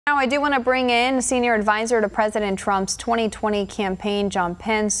Now, I do want to bring in senior advisor to President Trump's 2020 campaign, John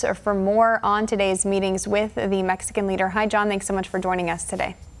Pence, for more on today's meetings with the Mexican leader. Hi, John. Thanks so much for joining us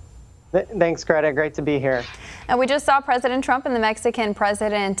today. Thanks, Greta. Great to be here. And we just saw President Trump and the Mexican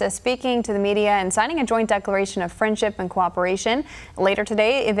president speaking to the media and signing a joint declaration of friendship and cooperation. Later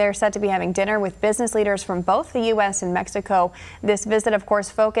today, they're set to be having dinner with business leaders from both the U.S. and Mexico. This visit, of course,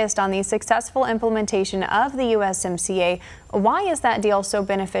 focused on the successful implementation of the USMCA. Why is that deal so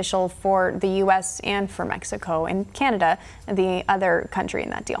beneficial for the U.S. and for Mexico and Canada, the other country in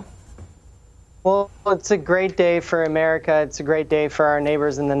that deal? Well, it's a great day for America. It's a great day for our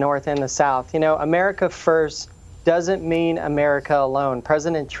neighbors in the North and the South. You know, America first doesn't mean America alone.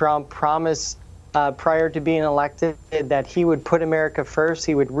 President Trump promised prior to being elected that he would put America first.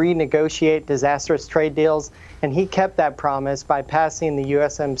 He would renegotiate disastrous trade deals, and he kept that promise by passing the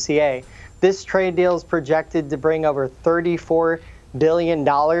USMCA. This trade deal is projected to bring over $34 billion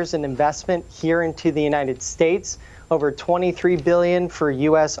in investment here into the United States, over $23 billion for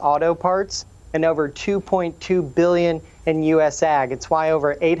U.S. auto parts, and over $2.2 billion in U.S. ag. It's why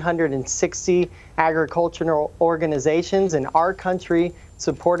over 860 agricultural organizations in our country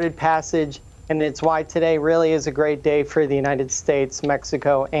supported passage, and it's why today really is a great day for the United States,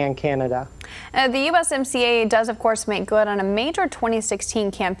 Mexico, and Canada. The USMCA does, of course, make good on a major 2016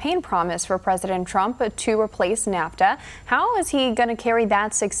 campaign promise for President Trump to replace NAFTA. How is he going to carry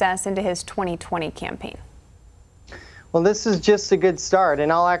that success into his 2020 campaign? Well, this is just a good start,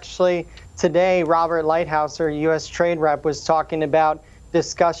 and today, Robert Lighthizer, U.S. trade rep, was talking about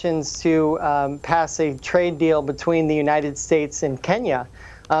discussions to pass a trade deal between the United States and Kenya.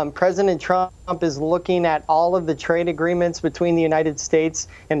 President Trump is looking at all of the trade agreements between the United States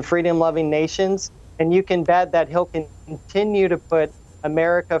and freedom-loving nations, and you can bet that he'll continue to put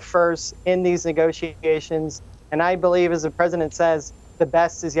America first in these negotiations. And I believe, as the president says, the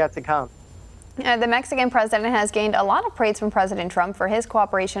best is yet to come. The Mexican president has gained a lot of praise from President Trump for his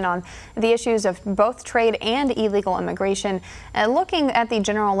cooperation on the issues of both trade and illegal immigration. Looking at the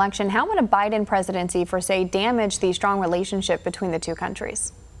general election, how would a Biden presidency, damage the strong relationship between the two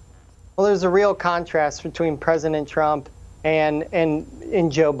countries? Well, there's a real contrast between President Trump and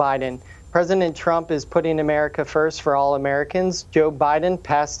Joe Biden. President Trump is putting America first for all Americans. Joe Biden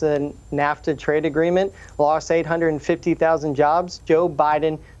passed the NAFTA trade agreement, lost 850,000 jobs. Joe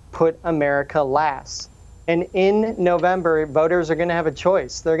Biden put America last. And in November, voters are going to have a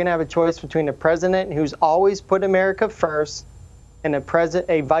choice. They're going to have a choice between a president who's always put America first and a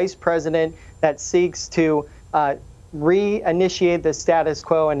vice president that seeks to reinitiate the status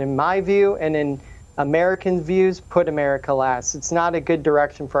quo. And in my view, and in American views, put America last. It's not a good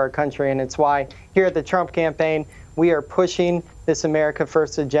direction for our country, and it's why here at the Trump campaign, we are pushing this America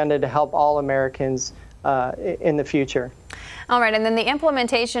First agenda to help all Americans in the future. All right, and then the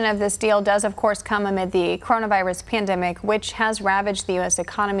implementation of this deal does, of course, come amid the coronavirus pandemic, which has ravaged the U.S.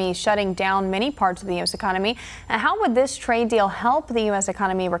 economy, shutting down many parts of the U.S. economy. How would this trade deal help the U.S.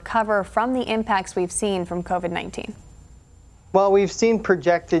 economy recover from the impacts we've seen from COVID-19? Well, we've seen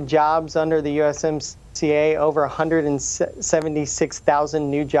projected jobs under the USMCA, over 176,000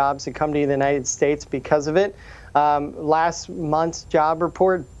 new jobs that come to the United States because of it. Last month's job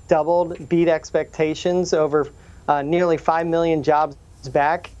report beat expectations, over nearly 5 million jobs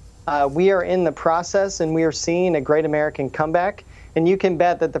back. We are in the process, and we are seeing a great American comeback. And you can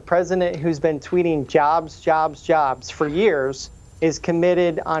bet that the president, who's been tweeting jobs, jobs, jobs for years, is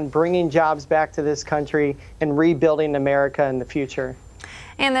committed on bringing jobs back to this country and rebuilding America in the future.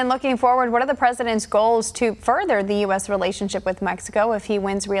 And then looking forward, what are the president's goals to further the U.S. relationship with Mexico if he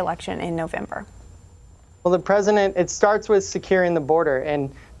wins re-election in November? Well, the president, it starts with securing the border.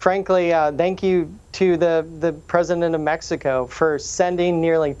 And frankly, thank you to the president of Mexico for sending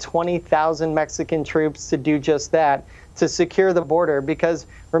nearly 20,000 Mexican troops to do just that, to secure the border. Because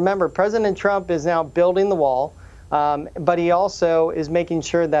remember, President Trump is now building the wall, but he also is making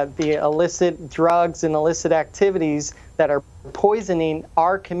sure that the illicit drugs and illicit activities that are poisoning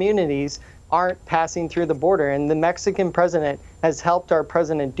our communities aren't passing through the border. And the Mexican president has helped our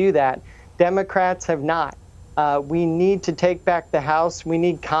president do that. Democrats have not. We need to take back the House. We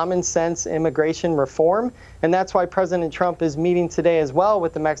need common sense immigration reform. And that's why President Trump is meeting today as well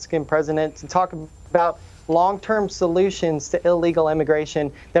with the Mexican president to talk about long-term solutions to illegal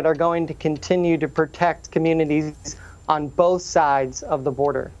immigration that are going to continue to protect communities on both sides of the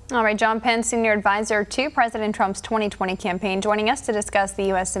border. All right, John Pence, senior advisor to President Trump's 2020 campaign, joining us to discuss the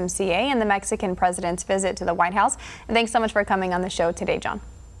USMCA and the Mexican president's visit to the White House. And thanks so much for coming on the show today, John.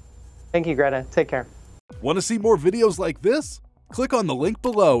 Thank you, Greta. Take care. Want to see more videos like this? Click on the link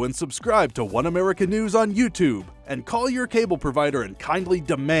below and subscribe to One America News on YouTube. and call your cable provider and kindly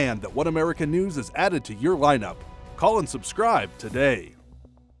demand that One American News is added to your lineup. Call and subscribe today.